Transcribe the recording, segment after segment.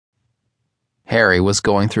Harry was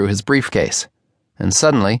going through his briefcase, and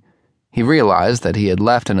suddenly he realized that he had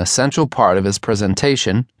left an essential part of his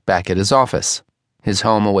presentation back at his office, his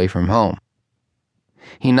home away from home.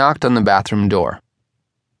 He knocked on the bathroom door.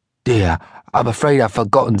 "Dear, I'm afraid I've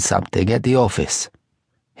forgotten something at the office,"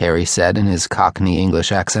 Harry said in his Cockney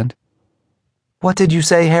English accent. "What did you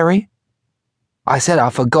say, Harry?" "I said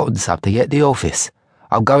I've forgotten something at the office.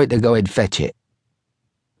 I'm going to go and fetch it."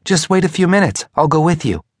 "Just wait a few minutes. I'll go with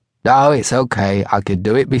you." "No, it's okay. I can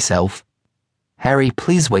do it myself." "Harry,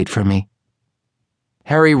 please wait for me."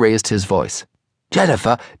 Harry raised his voice.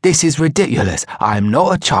 "Jennifer, this is ridiculous. I am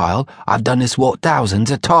not a child. I've done this walk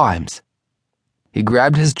thousands of times." He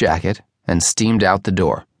grabbed his jacket and steamed out the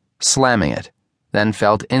door, slamming it, then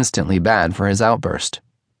felt instantly bad for his outburst.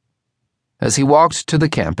 As he walked to the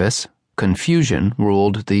campus, confusion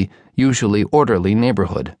ruled the usually orderly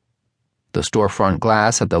neighborhood. The storefront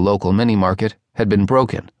glass at the local mini-market had been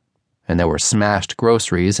broken, and there were smashed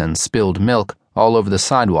groceries and spilled milk all over the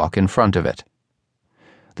sidewalk in front of it.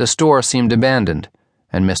 The store seemed abandoned,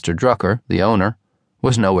 and Mr. Drucker, the owner,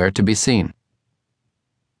 was nowhere to be seen.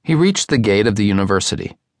 He reached the gate of the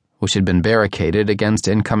university, which had been barricaded against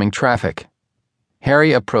incoming traffic.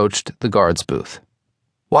 Harry approached the guard's booth.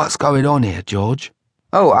 "What's going on here, George?"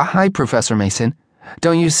 "Oh, hi, Professor Mason.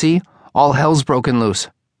 Don't you see? All hell's broken loose.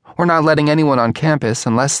 We're not letting anyone on campus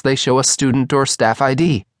unless they show a student or staff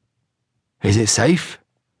ID." "Is it safe?"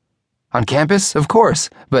 "On campus, of course,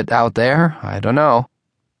 but out there, I don't know."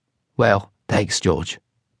 "Well, thanks, George."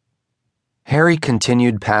 Harry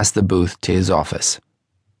continued past the booth to his office.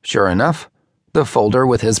 Sure enough, the folder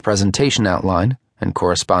with his presentation outline and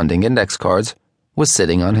corresponding index cards was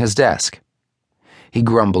sitting on his desk. He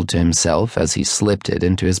grumbled to himself as he slipped it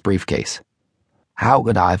into his briefcase. How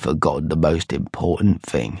could I have forgotten the most important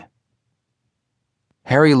thing?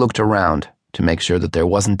 Harry looked around to make sure that there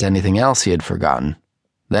wasn't anything else he had forgotten,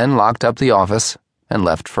 then locked up the office and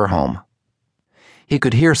left for home. He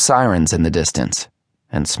could hear sirens in the distance,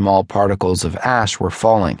 and small particles of ash were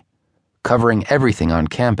falling, covering everything on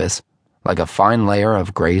campus like a fine layer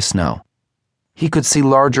of gray snow. He could see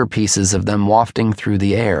larger pieces of them wafting through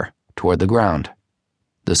the air toward the ground.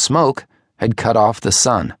 The smoke had cut off the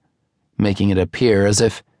sun, making it appear as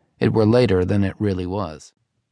if it were later than it really was.